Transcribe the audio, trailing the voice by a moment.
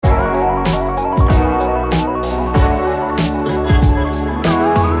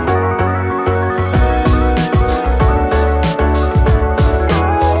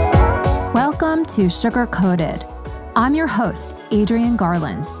to Sugar Coated. I'm your host, Adrienne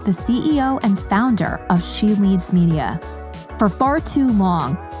Garland, the CEO and founder of She Leads Media. For far too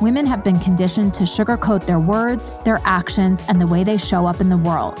long, women have been conditioned to sugarcoat their words, their actions, and the way they show up in the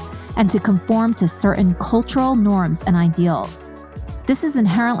world, and to conform to certain cultural norms and ideals. This is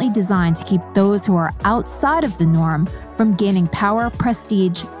inherently designed to keep those who are outside of the norm from gaining power,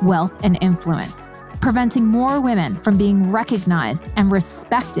 prestige, wealth, and influence, preventing more women from being recognized and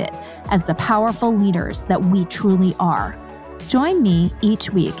respected as the powerful leaders that we truly are. Join me each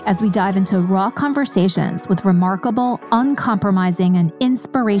week as we dive into raw conversations with remarkable, uncompromising, and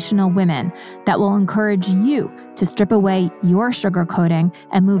inspirational women that will encourage you to strip away your sugarcoating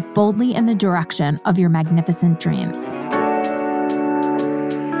and move boldly in the direction of your magnificent dreams.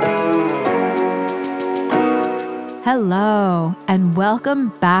 Hello, and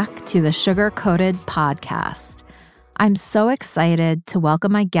welcome back to the Sugar Coated Podcast. I'm so excited to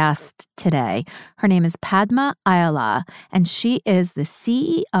welcome my guest today. Her name is Padma Ayala, and she is the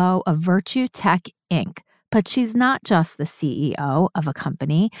CEO of Virtue Tech Inc. But she's not just the CEO of a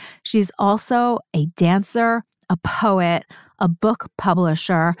company. She's also a dancer, a poet, a book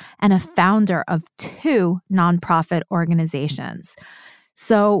publisher, and a founder of 2 nonprofit organizations.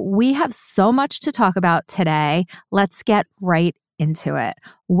 So we have so much to talk about today. Let's get right into it.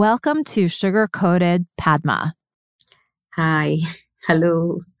 Welcome to Sugar Coated, Padma. Hi.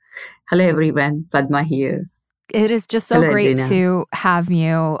 Hello. Hello, everyone. Padma here. It is just so great to have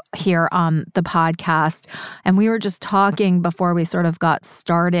you here on the podcast. And we were just talking before we sort of got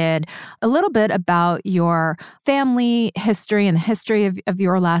started a little bit about your family history and the history of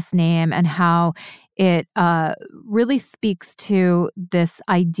your last name and how it really speaks to this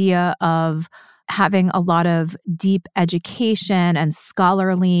idea of having a lot of deep education and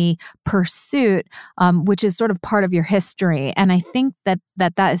scholarly pursuit, which is sort of part of your history. And I think that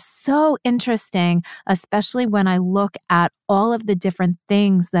is so interesting, especially when I look at all of the different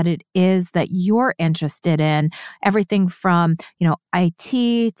things that it is that you're interested in, everything from,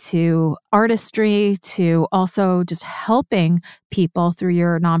 IT to artistry to also just helping people through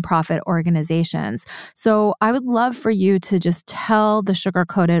your nonprofit organizations. So I would love for you to just tell the Sugar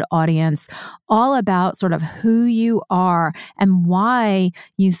Coated audience all about sort of who you are and why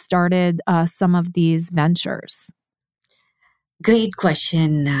you started some of these ventures. Great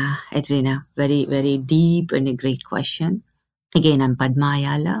question, Adriana. Very, very deep and a great question. Again, I'm Padma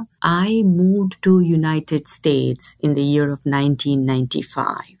Ayala. I moved to United States in the year of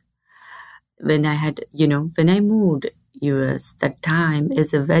 1995. When I moved US, that time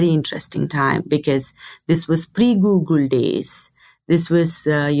is a very interesting time because this was pre-Google days. This was,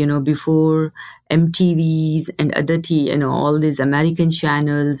 before MTVs and other all these American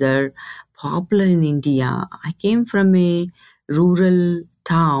channels are popular in India. I came from a rural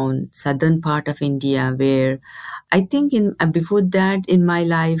town, southern part of India, where I think before that in my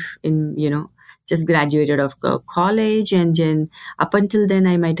life, just graduated of college, and then up until then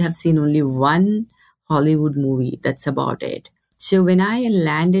I might have seen only one Hollywood movie. That's about it. So when I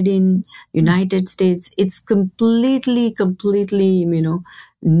landed in United States, it's completely,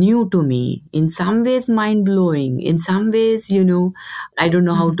 new to me. In some ways, mind-blowing. In some ways, I don't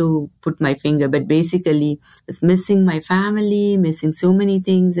know how to put my finger, but basically, it's missing my family, missing so many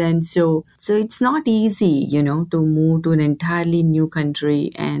things. And so it's not easy, to move to an entirely new country.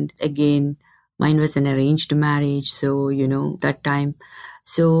 And again, mine was an arranged marriage. So, that time.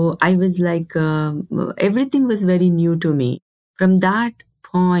 So I was like, everything was very new to me. From that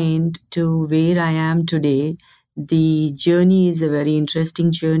point to where I am today, the journey is a very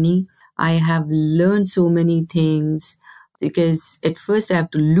interesting journey. I have learned so many things because at first I have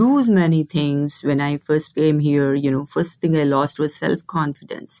to lose many things. When I first came here, first thing I lost was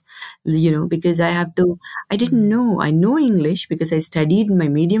self-confidence, because I didn't know. I know English because I studied, my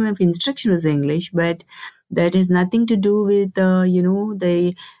medium of instruction was English, but that has nothing to do with,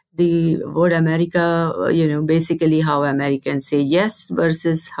 the word America, basically how Americans say yes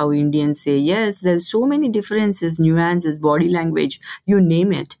versus how Indians say yes. There's so many differences, nuances, body language, you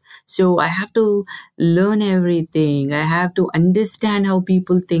name it. So I have to learn everything. I have to understand how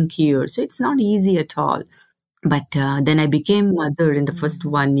people think here. So it's not easy at all. But then I became mother in the first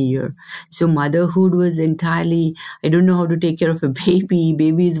 1 year. So motherhood was entirely, I don't know how to take care of a baby.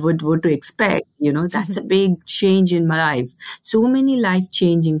 Baby is what to expect. That's a big change in my life. So many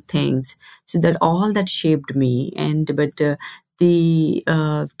life-changing things. So that all that shaped me.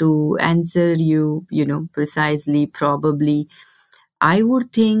 To answer you, precisely, probably, I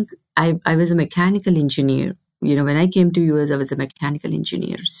would think I was a mechanical engineer. When I came to US, I was a mechanical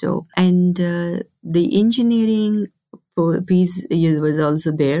engineer. So, and the engineering piece was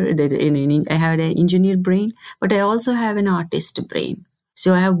also there. That I had an engineer brain, but I also have an artist brain.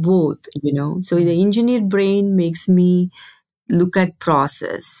 So I have both, So the engineer brain makes me look at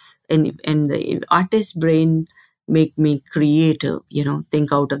process, and the artist brain make me creative,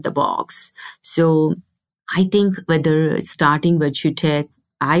 think out of the box. So I think whether starting Virtue Tech,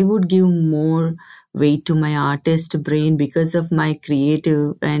 I would give more weight to my artist brain because of my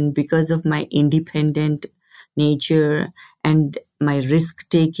creative and because of my independent nature, and my risk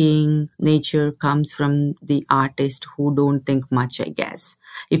taking nature comes from the artist who don't think much, I guess.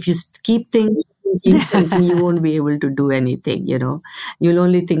 If you keep thinking instantly, you won't be able to do anything, You'll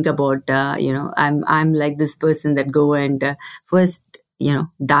only think about, I'm like this person that go and first,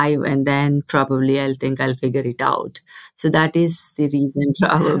 dive, and then probably I'll think I'll figure it out. So that is the reason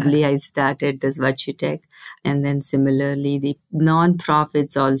probably I started this Virtue Tech. And then similarly, the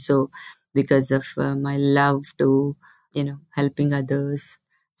non-profits also, because of my love to, helping others.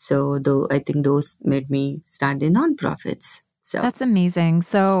 So though I think those made me start the non-profits. So that's amazing.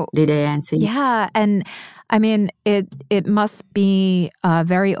 So did I answer you? Yeah. And I mean, it must be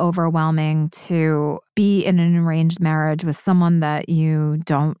very overwhelming to be in an arranged marriage with someone that you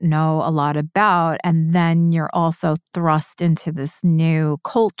don't know a lot about. And then you're also thrust into this new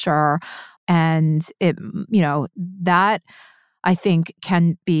culture. And that I think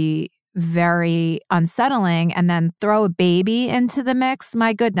can be very unsettling. And then throw a baby into the mix.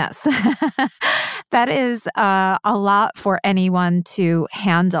 My goodness. That is a lot for anyone to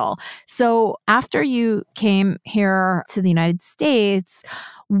handle. So after you came here to the United States,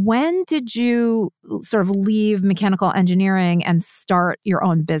 when did you sort of leave mechanical engineering and start your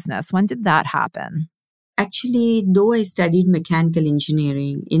own business? When did that happen? Actually, though I studied mechanical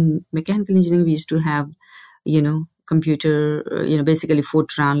engineering, in mechanical engineering, we used to have, computer, basically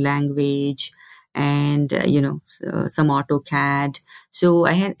Fortran language, and, some AutoCAD. So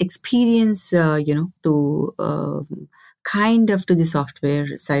I had experience, to kind of to the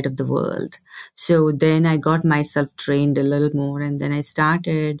software side of the world. So then I got myself trained a little more, and then I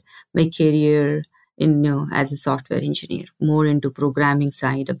started my career in, as a software engineer, more into programming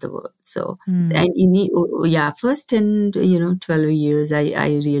side of the world. So, and first 10, 12 years,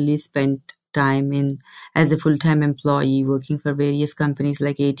 I really spent time in as a full-time employee working for various companies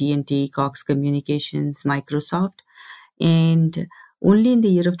like AT&T, Cox Communications, Microsoft. And only in the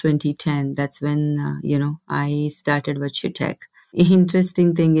year of 2010, that's when, I started Virtue Tech.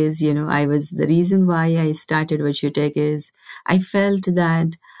 Interesting thing is, the reason why I started Virtue Tech is I felt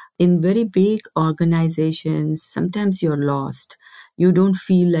that in very big organizations, sometimes you're lost. You don't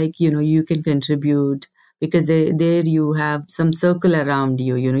feel like, you can contribute, because there you have some circle around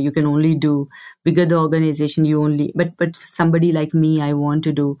you. You can only do bigger the organization. But somebody like me, I want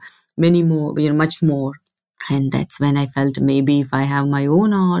to do many more, much more. And that's when I felt maybe if I have my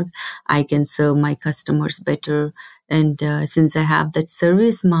own org, I can serve my customers better. And since I have that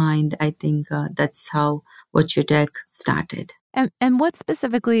service mind, I think that's how Virtue Tech started. And what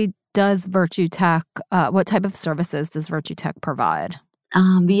specifically does Virtue Tech, what type of services does Virtue Tech provide?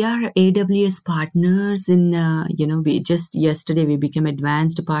 We are AWS partners in, we just yesterday we became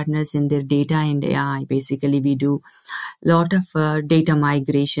advanced partners in their data and AI. Basically, we do a lot of data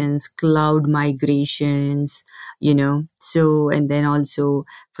migrations, cloud migrations, so, and then also,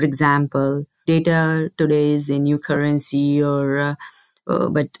 for example, data today is a new currency, or,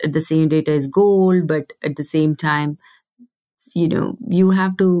 but the same data is gold, but at the same time, you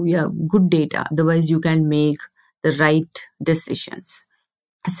have to have good data. Otherwise, you can make the right decisions.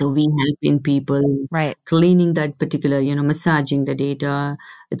 So we help in people cleaning that particular, massaging the data.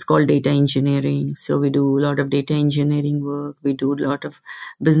 It's called data engineering. So we do a lot of data engineering work. We do a lot of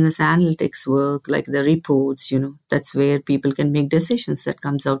business analytics work, like the reports, that's where people can make decisions that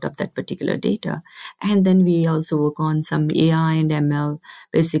comes out of that particular data. And then we also work on some AI and ML,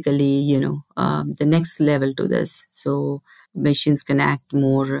 basically, the next level to this. So machines can act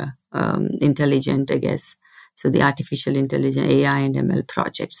more intelligent, I guess. So the artificial intelligence, AI and ML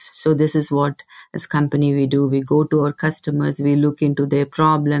projects. So this is what as company we do. We go to our customers, we look into their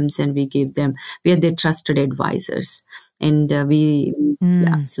problems, and we are their trusted advisors. And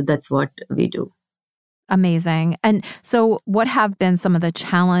so that's what we do. Amazing. And so what have been some of the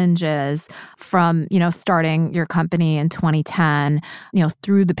challenges from, starting your company in 2010,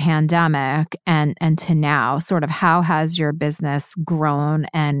 through the pandemic and to now? Sort of how has your business grown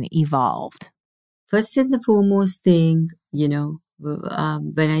and evolved? First and the foremost thing, when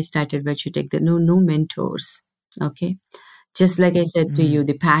I started Virtue Tech, there were no mentors. Okay. Just like I said to you,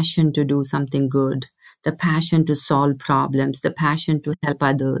 the passion to do something good. the passion to solve problems, the passion to help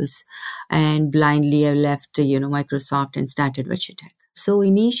others. And blindly I left, Microsoft and started VirtuTech. So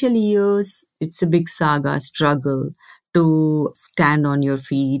initial years, it's a big saga, struggle to stand on your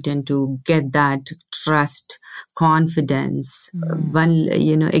feet and to get that trust, confidence. One,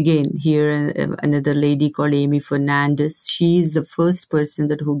 again, here another lady called Amy Fernandez. She is the first person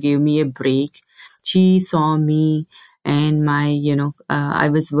who gave me a break. She saw me and my, I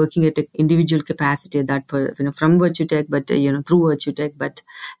was working at an individual capacity at that, from VirtuTech, but, through VirtuTech, but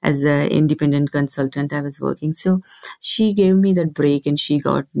as an independent consultant, I was working. So she gave me that break and she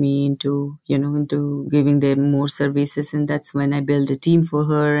got me into giving them more services. And that's when I built a team for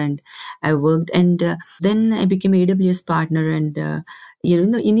her and I worked. And then I became AWS partner. And,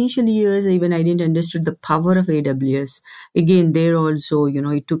 in the initial years, even I didn't understood the power of AWS. Again, there also,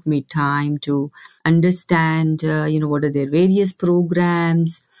 it took me time to understand, what are their various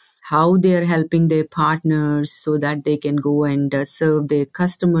programs, how they are helping their partners so that they can go and serve their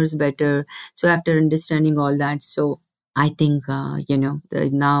customers better. So after understanding all that, so I think,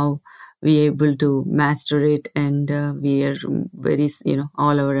 now we are able to master it, and we are very,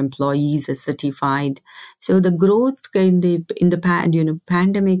 all our employees are certified. So the growth in the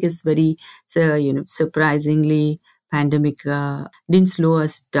pandemic is very, surprisingly, pandemic didn't slow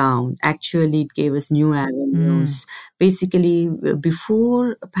us down. Actually, it gave us new avenues. Basically,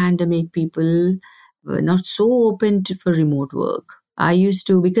 before pandemic, people were not so open for remote work. I used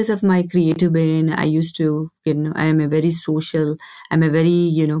to, because of my creative brain, I used to, I am a very social, I'm a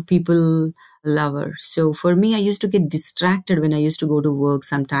very, people lover. So for me, I used to get distracted when I used to go to work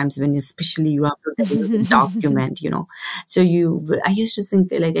sometimes, when especially you have to document, So I used to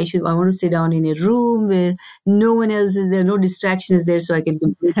think like I want to sit down in a room where no one else is there, no distraction is there, so I can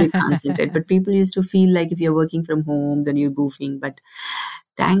completely concentrate. But people used to feel like if you're working from home, then you're goofing. But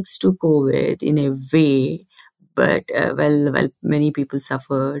thanks to COVID, in a way, but many people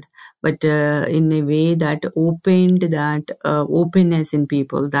suffered, but in a way that opened that openness in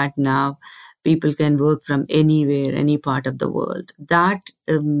people, that now people can work from anywhere, any part of the world. That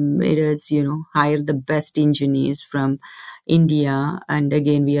made us, hire the best engineers from India. And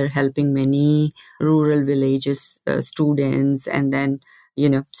again, we are helping many rural villages, students, and then,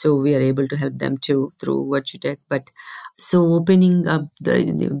 so we are able to help them too through VirtuTech. But so opening up,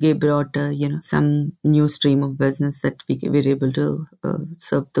 they brought, some new stream of business that we were able to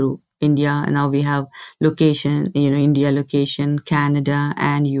serve through India. And now we have location, India location, Canada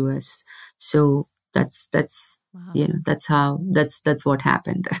and US. So that's wow. That's what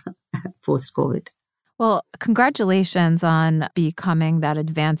happened post COVID. Well, congratulations on becoming that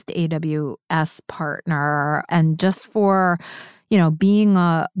advanced AWS partner. And just for, being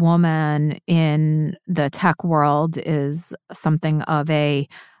a woman in the tech world is something of a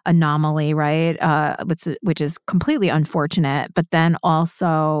anomaly, right? Which is completely unfortunate. But then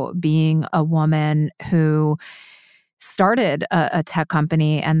also being a woman who started a tech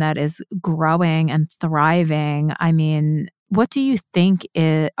company and that is growing and thriving. I mean, what do you think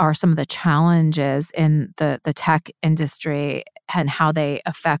are some of the challenges in the tech industry and how they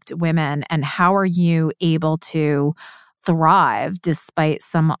affect women? And how are you able to thrive despite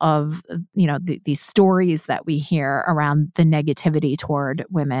some of, these stories that we hear around the negativity toward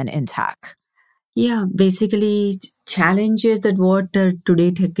women in tech? Yeah, basically challenges that what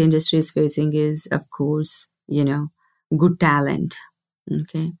today tech industry is facing is, of course, good talent.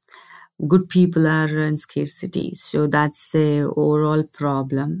 Okay. Good people are in scarcity. So that's a overall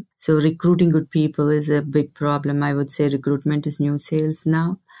problem. So recruiting good people is a big problem. I would say recruitment is new sales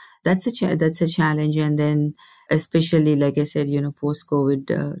now. That's a challenge. And then especially, like I said, post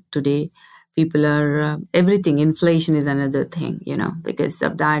COVID today, people are, everything, inflation is another thing, because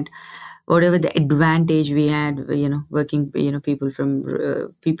of that. Whatever the advantage we had, working, people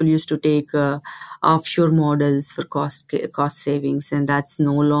from, people used to take offshore models for cost savings, and that's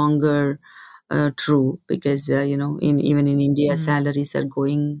no longer true because, even in India, salaries are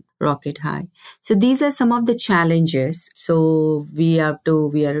going rocket high. So these are some of the challenges. So we are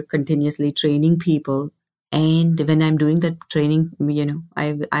continuously training people. And when I'm doing that training,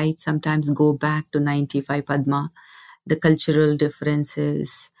 I sometimes go back to 95 Padma, the cultural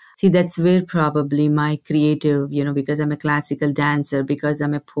differences. See, that's where probably my creative, because I'm a classical dancer, because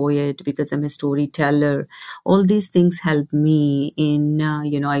I'm a poet, because I'm a storyteller, all these things help me in,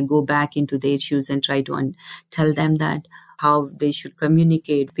 I go back into their shoes and try to tell them that how they should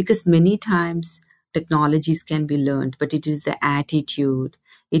communicate. Because many times technologies can be learned, but it is the attitude,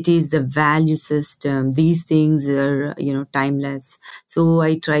 It is the value system. These things are, timeless. So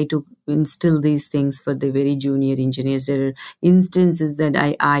I try to instill these things for the very junior engineers. There are instances that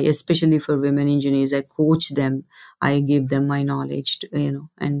I especially for women engineers, I coach them. I give them my knowledge,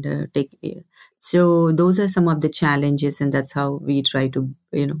 and take. So those are some of the challenges, and that's how we try to,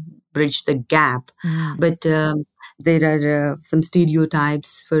 bridge the gap. But there are some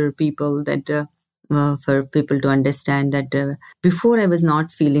stereotypes for people that. For people to understand that before I was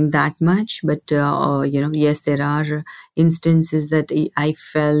not feeling that much, but yes, there are instances that I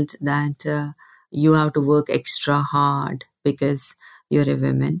felt that you have to work extra hard because you're a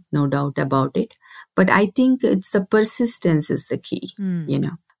woman, no doubt about it. But I think it's the persistence is the key,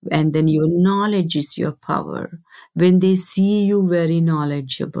 and then your knowledge is your power. When they see you very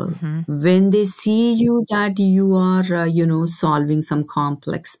knowledgeable, when they see you that you are, solving some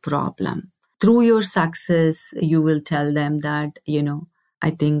complex problem, through your success, you will tell them that, I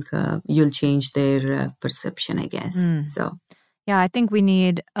think you'll change their perception, I guess. So, yeah, I think we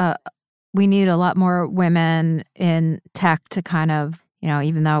need a lot more women in tech to kind of,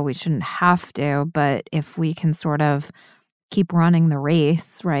 even though we shouldn't have to, but if we can sort of keep running the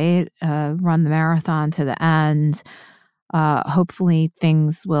race, right? Run the marathon to the end, hopefully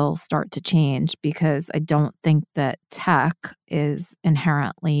things will start to change, because I don't think that tech is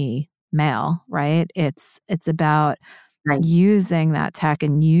inherently male, right? It's about using that tech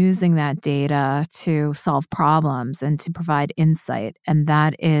and using that data to solve problems and to provide insight. And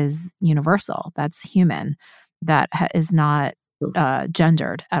that is universal. That's human. That is not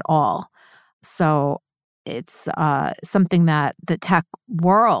gendered at all. So it's something that the tech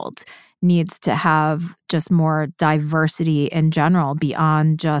world needs to have just more diversity in general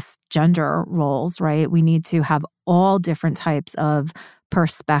beyond just gender roles, right? We need to have all different types of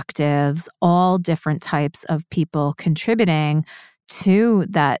perspectives, all different types of people contributing to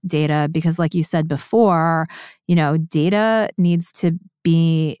that data, because like you said before, data needs to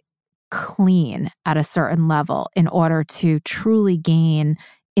be clean at a certain level in order to truly gain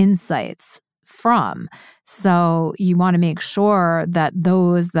insights from. So you want to make sure that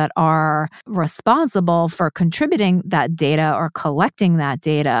those that are responsible for contributing that data or collecting that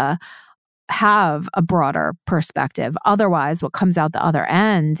data have a broader perspective. Otherwise, what comes out the other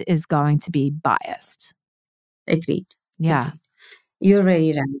end is going to be biased. Agreed. Yeah. Agreed. You're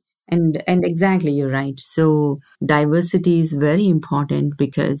very right. And exactly, you're right. So diversity is very important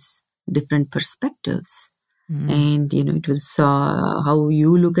because different perspectives. And, it will show how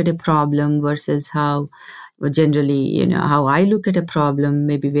you look at a problem versus how generally, how I look at a problem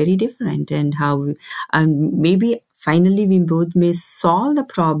may be very different, and how maybe finally we both may solve the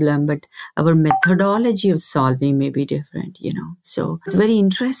problem, but our methodology of solving may be different, So it's very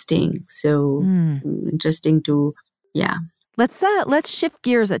interesting. So interesting to, yeah. Let's shift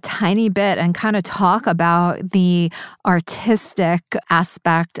gears a tiny bit and kind of talk about the artistic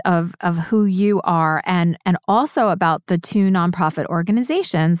aspect of who you are, and also about the two nonprofit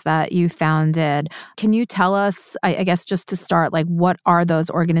organizations that you founded. Can you tell us, I guess just to start, like what are those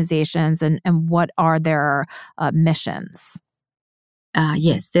organizations and what are their missions?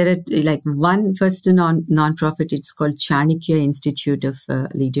 Yes, there are like one first nonprofit. It's called Chanakya Institute of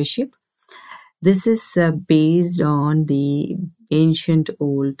Leadership. This is based on the ancient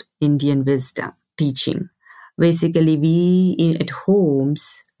old Indian wisdom teaching. Basically, we at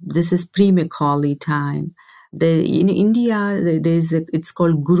homes, this is pre-Macaulay time. In India, it's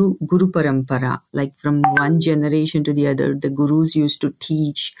called Guru Parampara. Like from one generation to the other, the gurus used to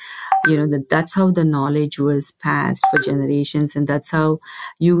teach. That's how the knowledge was passed for generations, and that's how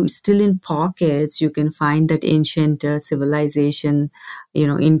you still in pockets you can find that ancient civilization,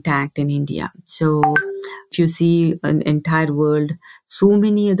 intact in India. So if you see an entire world, so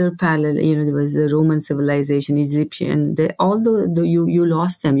many other parallel, there was a Roman civilization, Egyptian, although you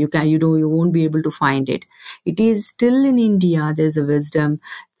lost them, you won't be able to find it. It is still in India. There's a wisdom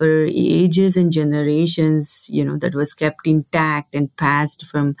for ages and generations, that was kept intact and passed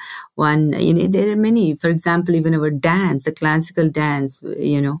from one. There are many. For example, even our dance, the classical dance,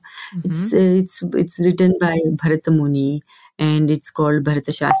 it's written by Bharata Muni, and it's called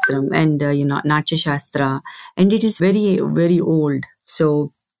Bharata Shastram and Natya Shastra, and it is very, very old.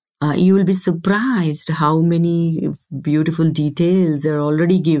 So you will be surprised how many beautiful details are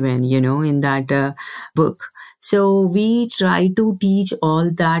already given, in that book. So we try to teach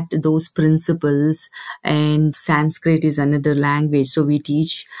all those principles, and Sanskrit is another language. So we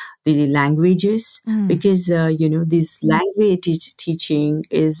teach, the languages, because, this language teaching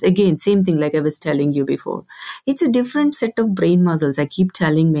is, again, same thing like I was telling you before. It's a different set of brain muscles. I keep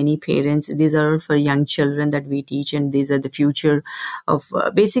telling many parents, these are for young children that we teach, and these are the future of,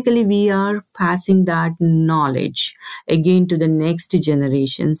 basically, we are passing that knowledge again to the next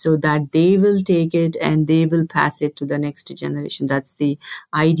generation so that they will take it and they will pass it to the next generation. That's the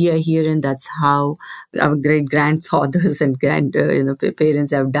idea here, and that's how our great grandfathers and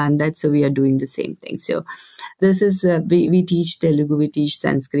parents have done that. So we are doing the same thing. So this is we teach Telugu, we teach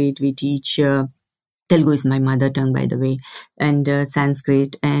Sanskrit, we teach Telugu is my mother tongue, by the way, and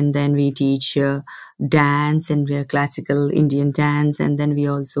Sanskrit, and then we teach dance and classical Indian dance, and then we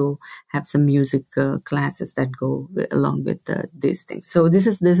also have some music classes that go along with these things. So this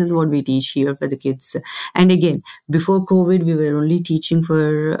is what we teach here for the kids. And again, before COVID, we were only teaching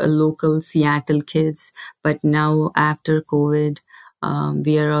for local Seattle kids, but now after COVID,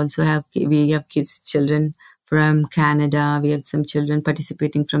 we have children from Canada. We have some children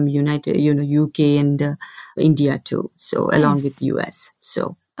participating from UK and India too. So along with US.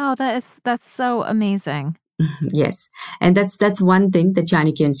 So. Oh, that's so amazing. Yes. And that's one thing, the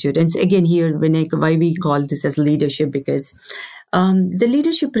Chanakya Institute. And again, here, why we call this as leadership, because the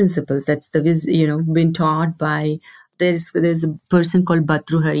leadership principles, that's been taught by, there's a person called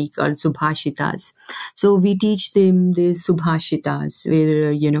Bhartruhari called Subhashitas. So we teach them the Subhashitas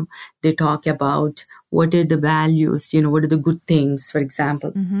where, they talk about what are the values, what are the good things, for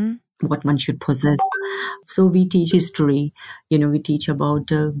example. What one should possess. So we teach history, we teach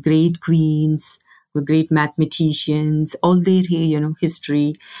about great queens, great mathematicians, all their,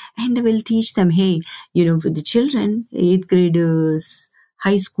 history. And we'll teach them, hey, for the children, 8th graders,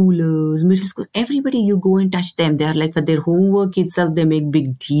 high schoolers, middle school, everybody, you go and touch them. They're like, for their homework itself, they make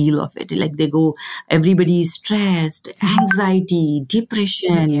big deal of it. Like they go, everybody is stressed, anxiety,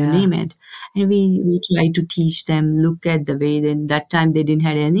 depression, you name it. And we try to teach them, look at the way then that time they didn't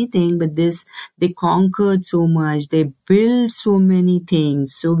have anything, but they conquered so much. They built so many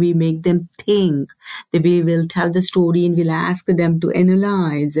things. So we make them think. We will tell the story and we'll ask them to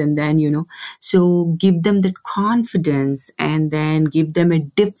analyze, and then, so give them that confidence and then give them a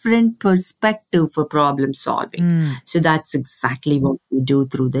different perspective for problem solving. So that's exactly what we do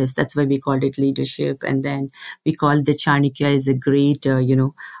through this. That's why we called it leadership. And then we call the Chanakya is a great,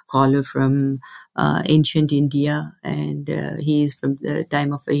 scholar from ancient India, and he is from the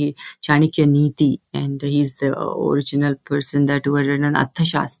time of Chanakya Niti, and he's the original person that were in an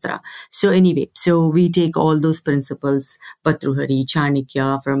Arthashastra. So anyway, so we take all those principles, Bhartruhari,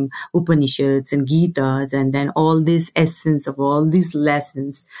 Chanakya, from Upanishads and Gitas, and then all this essence of all these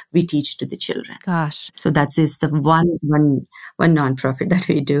lessons we teach to the children. Gosh. So that is the one nonprofit that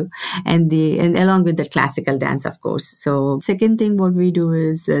we do, and along with the classical dance, of course. So second thing what we do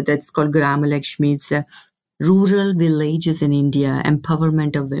is that's called Grama Lakshmi. It's rural villages in India,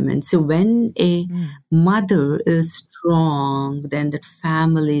 empowerment of women. So when a mother is strong, then that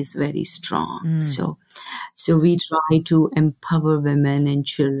family is very strong. So we try to empower women and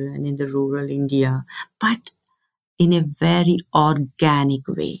children in the rural India, but in a very organic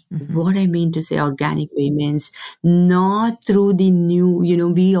way. What I mean to say organic way means not through the new,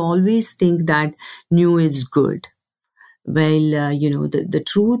 we always think that new is good. Well, the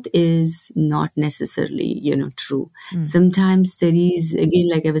truth is not necessarily, true. Sometimes there is, again,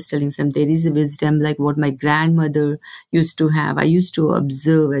 like I was telling some, there is a wisdom like what my grandmother used to have. I used to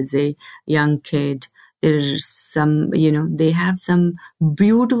observe as a young kid. There's some, they have some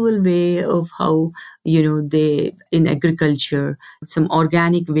beautiful way of how, they, in agriculture, some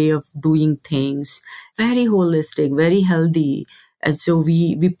organic way of doing things, very holistic, very healthy. And so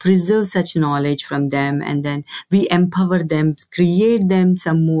we preserve such knowledge from them, and then we empower them, create them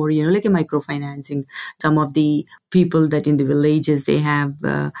some more, like a microfinancing. Some of the people that in the villages, they have,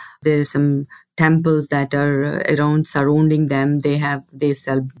 there are some temples that are around surrounding them. They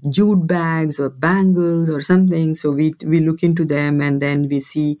sell jute bags or bangles or something. So we look into them, and then we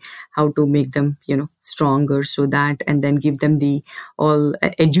see how to make them, stronger, so that, and then give them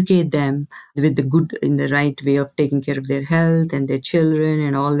educate them with in the right way of taking care of their health and their children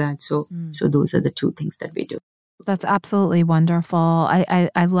and all that. So those are the two things that we do. That's absolutely wonderful.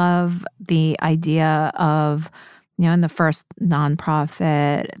 I love the idea of, in the first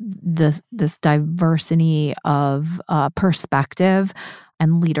nonprofit, this diversity of perspective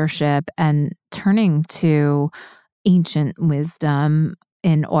and leadership, and turning to ancient wisdom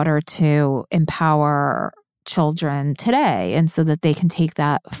in order to empower children today, and so that they can take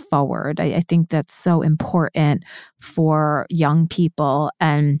that forward. I think that's so important for young people.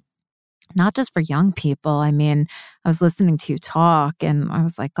 And not just for young people. I mean, I was listening to you talk and I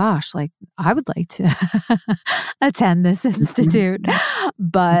was like, gosh, like I would like to attend this institute.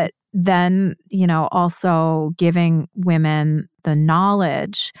 But then, also giving women the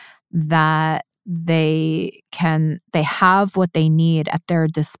knowledge that they have what they need at their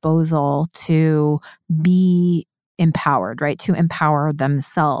disposal to be empowered, right? To empower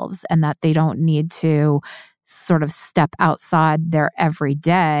themselves, and that they don't need to sort of step outside their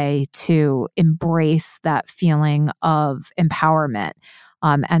everyday to embrace that feeling of empowerment,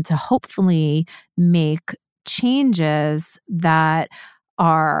 and to hopefully make changes that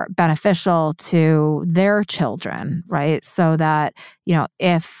are beneficial to their children, right? So that,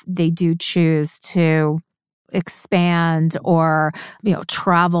 if they do choose to expand or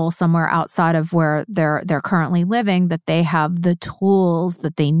travel somewhere outside of where they're currently living, that they have the tools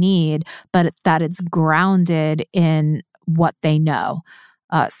that they need, but that it's grounded in what they know.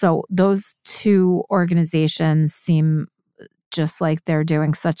 So those two organizations seem just like they're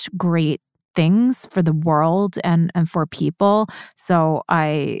doing such great things for the world and for people. So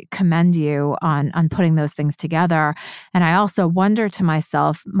I commend you on putting those things together. And I also wonder to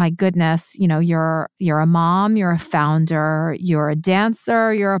myself, my goodness, you're a mom, you're a founder, you're a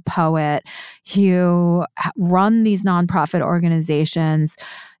dancer, you're a poet, you run these nonprofit organizations.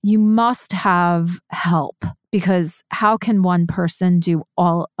 You must have help, because how can one person do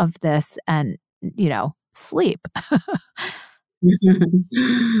all of this and, sleep?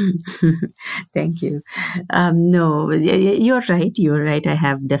 Thank you. No, you're right. You're right. I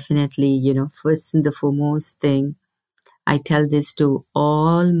have definitely, first and the foremost thing, I tell this to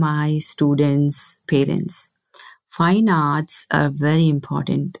all my students' parents. Fine arts are very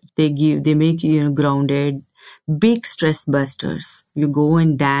important. They make you grounded, big stress busters. You go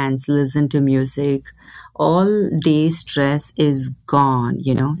and dance, listen to music. All day stress is gone,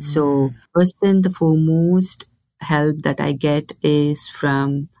 So first and the foremost help that I get is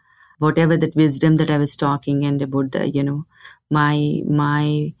from whatever that wisdom that I was talking and about the,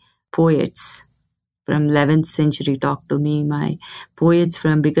 my poets from 11th century talk to me, my poets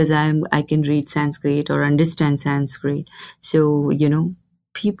from, because I can read Sanskrit or understand Sanskrit. So,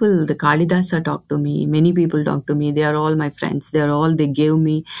 people, the Kalidasa talk to me, many people talk to me. They are all my friends. They give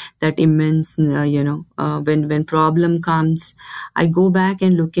me that immense, when problem comes, I go back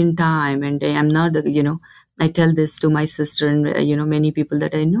and look in time, and I'm not I tell this to my sister and, many people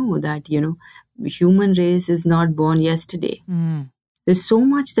that I know that, human race is not born yesterday. There's so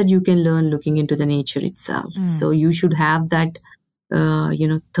much that you can learn looking into the nature itself. So you should have that,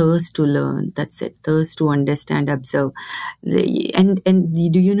 thirst to learn. That's it. Thirst to understand, observe. And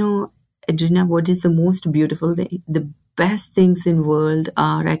do you know, Adrina, what is the most beautiful thing? The best things in world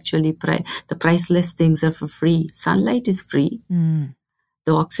are actually the priceless things are for free. Sunlight is free.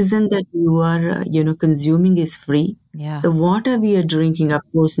 The oxygen that you are, consuming is free. Yeah. The water we are drinking, of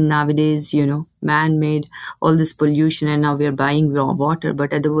course, nowadays, man-made, all this pollution, and now we are buying water,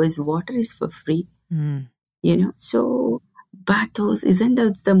 but otherwise water is for free. So, but isn't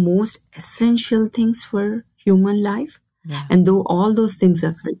that the most essential things for human life? Yeah. And though all those things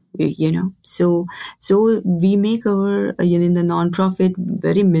are free, so we make our, in the nonprofit,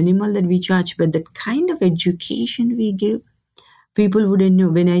 very minimal that we charge, but that kind of education we give, people wouldn't know.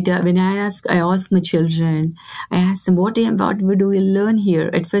 When I ask my children, I ask them, what do we learn here?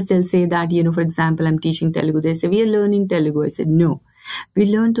 At first they'll say that, for example, I'm teaching Telugu. They say, we are learning Telugu. I said, no, we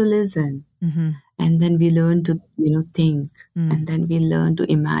learn to listen. And then we learn to, think. And then we learn to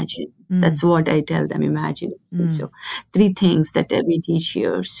imagine. That's what I tell them, imagine. So 3 things that we teach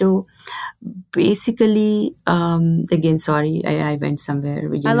here. So basically, again, sorry, I went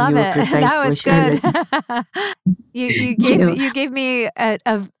somewhere. I love it. That was good. You gave me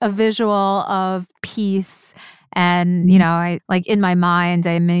a visual of peace. And, I like in my mind,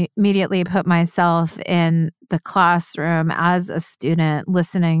 I immediately put myself in the classroom as a student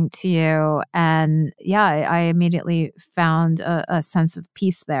listening to you. And yeah, I immediately found a sense of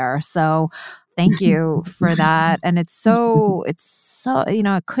peace there. So thank you for that. And it's so,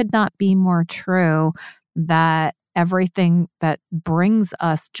 it could not be more true that everything that brings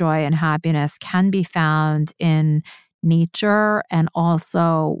us joy and happiness can be found in nature and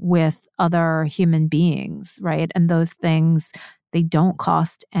also with other human beings, right? And those things, they don't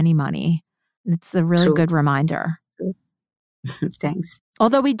cost any money. It's a really good reminder. Thanks.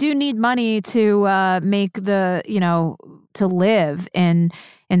 Although we do need money to make to live in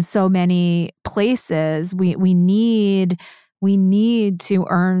so many places, we need to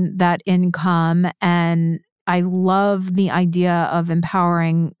earn that income. And I love the idea of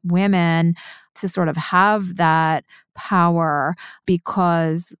empowering women to sort of have that power,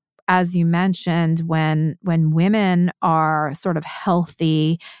 because as you mentioned, when women are sort of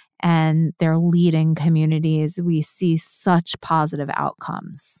healthy and they're leading communities, we see such positive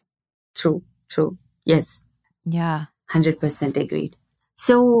outcomes. True. Yes. Yeah. 100% agreed.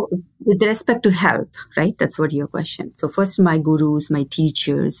 So with respect to health, right? That's what your question. So first, my gurus, my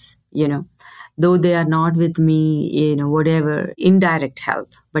teachers, though they are not with me, whatever, indirect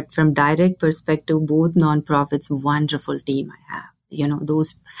help, but from direct perspective, both nonprofits, wonderful team I have.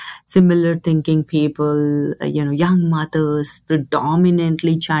 Those similar thinking people, young mothers,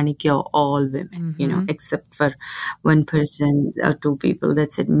 predominantly Chanakya, all women, except for one person or two people.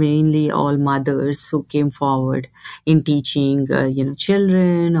 That's it. Mainly all mothers who came forward in teaching,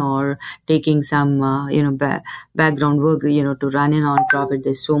 children or taking some, background work, to run a nonprofit.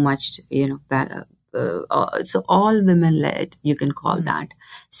 There's so much, so all women led, you can call that.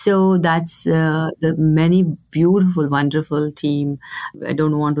 So that's the many beautiful, wonderful team. I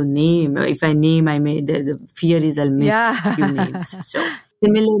don't want to name. If I name, the fear is I'll miss few names. So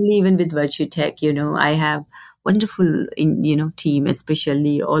similarly, even with Virtue Tech, I have wonderful, team,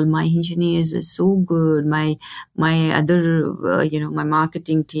 especially all my engineers are so good. My other, my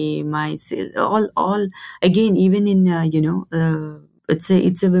marketing team, my sales, all again, even in,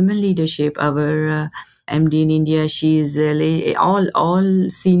 it's a women leadership. Our MD in India, she is all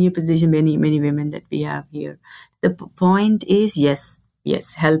senior position, many women that we have here. The point is, yes,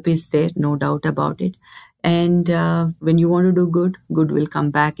 help is there, no doubt about it. And when you want to do good will come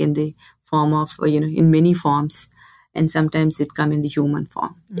back in the form of, in many forms. And sometimes it come in the human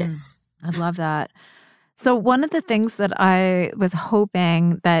form. Yes. I love that. So one of the things that I was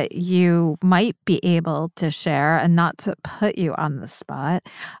hoping that you might be able to share, and not to put you on the spot,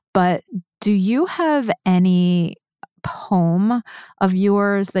 but do you have any poem of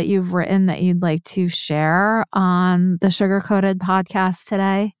yours that you've written that you'd like to share on the Sugar Coated podcast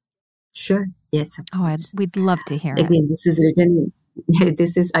today? Sure. Yes. We'd love to hear it. Again, this is written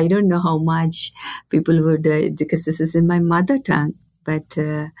this is, I don't know how much people would, because this is in my mother tongue, but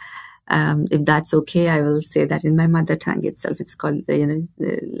if that's okay, I will say that in my mother tongue itself. It's called, the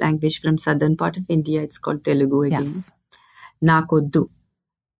language from southern part of India. It's called Telugu again. Yes.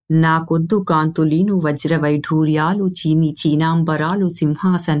 నాకొద్దు కాంతులీను వజ్ర వైఢూర్యాలు చీనాంబరాలు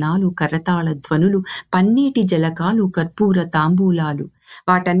సింహాసనాలు కరతాళ ధ్వనులు పన్నీటి జలకాలు కర్పూర తాంబూలాలు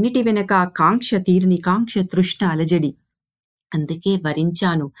వాటన్నిటి వెనక కాంక్ష తీరని కాంక్ష తృష్ణ అలజడి అందుకే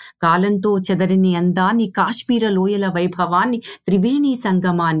వరించాను కాలంతో చెదరని అందాన్ని కాశ్మీర లోయల వైభవాన్ని త్రివేణి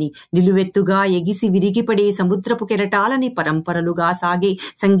సంగమాన్ని నిలువెత్తుగా ఎగిసి విరిగిపడే సముద్రపు కెరటాలని పరంపరలుగా సాగే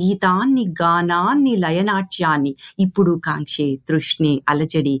సంగీతాన్ని గానాన్ని లయనాట్యాన్ని ఇప్పుడు కాంక్షే తృష్ణే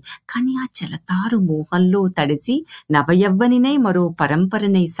అలజడి కానీ ఆ జలతారు మోహంలో తడిసి నవయవ్వనినై మరో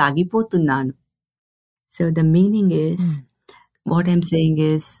పరంపరనై సాగిపోతున్నాను. So the meaning is, what I'm saying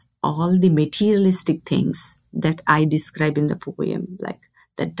is, all the materialistic things that I describe in the poem, like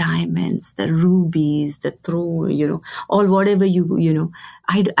the diamonds, the rubies, the throne, all whatever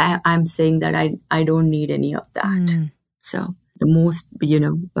I'm saying that I don't need any of that. So the most,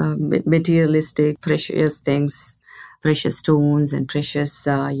 materialistic, precious things, precious stones and precious,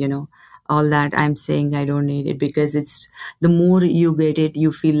 all that, I'm saying I don't need it, because it's the more you get it,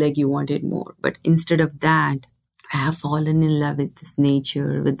 you feel like you want it more. But instead of that, I have fallen in love with this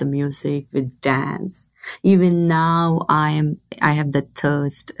nature, with the music, with dance. Even now I have the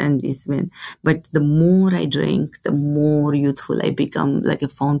thirst, but the more I drink, the more youthful I become, like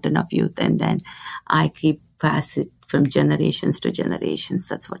a fountain of youth. And then I keep pass it from generations to generations.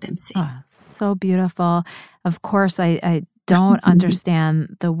 That's what I'm saying. Oh, so beautiful. Of course, I don't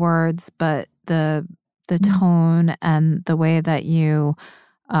understand the words, but the tone and the way that you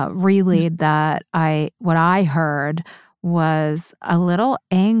relayed that, what I heard was a little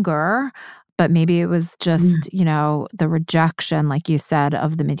anger, but maybe it was just, the rejection, like you said,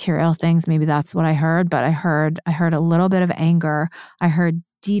 of the material things. Maybe that's what I heard, but I heard a little bit of anger. I heard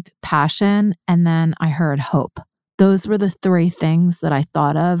deep passion, and then I heard hope. Those were the three things that I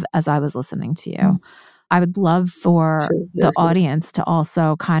thought of as I was listening to you. I would love for the audience to also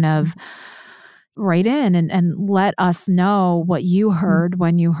kind of write in and let us know what you heard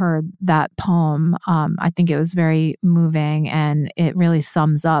when you heard that poem. I think it was very moving, and it really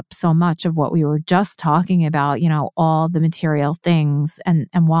sums up so much of what we were just talking about, all the material things. And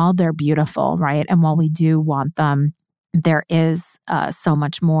while they're beautiful, right? And while we do want them, there is so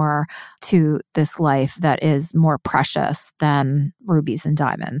much more to this life that is more precious than rubies and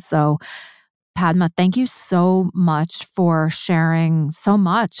diamonds. So Padma, thank you so much for sharing so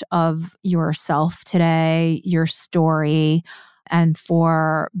much of yourself today, your story, and for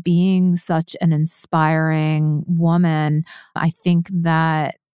being such an inspiring woman. I think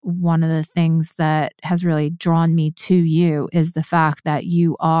that one of the things that has really drawn me to you is the fact that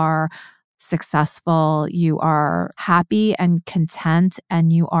you are successful, you are happy and content,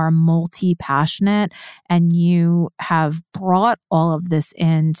 and you are multi-passionate, and you have brought all of this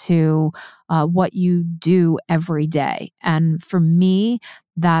into what you do every day. And for me,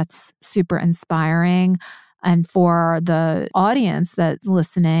 that's super inspiring. And for the audience that's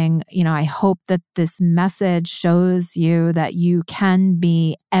listening, I hope that this message shows you that you can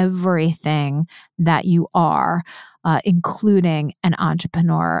be everything that you are, including an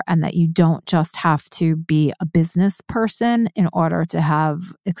entrepreneur, and that you don't just have to be a business person in order to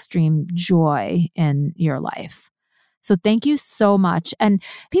have extreme joy in your life. So thank you so much. And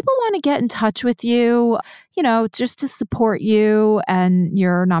people want to get in touch with you, just to support you and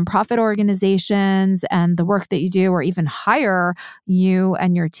your nonprofit organizations and the work that you do, or even hire you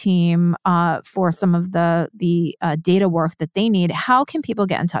and your team for some of the data work that they need. How can people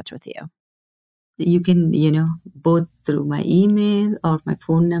get in touch with you? You can, both through my email or my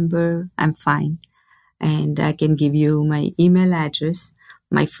phone number. I'm fine. And I can give you my email address,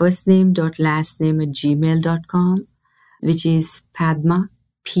 my first name last name @gmail.com. which is Padma,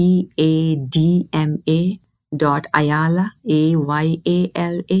 PADMA .Ayala,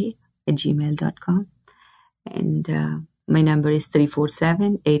 AYALA @gmail.com. And my number is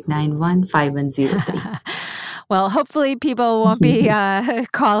 347-891-5103. Well, hopefully people won't be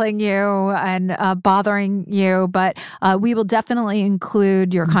calling you and bothering you, but we will definitely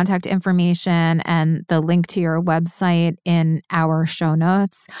include your contact information and the link to your website in our show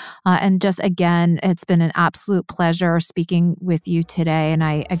notes. And just again, it's been an absolute pleasure speaking with you today, and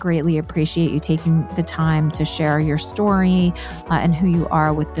I greatly appreciate you taking the time to share your story and who you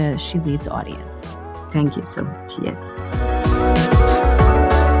are with the She Leads audience. Thank you so much. Yes.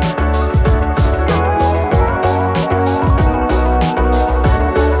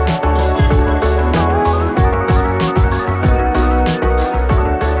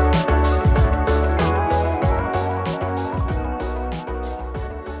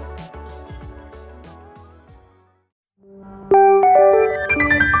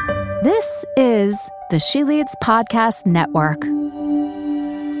 This is the She Leads Podcast Network.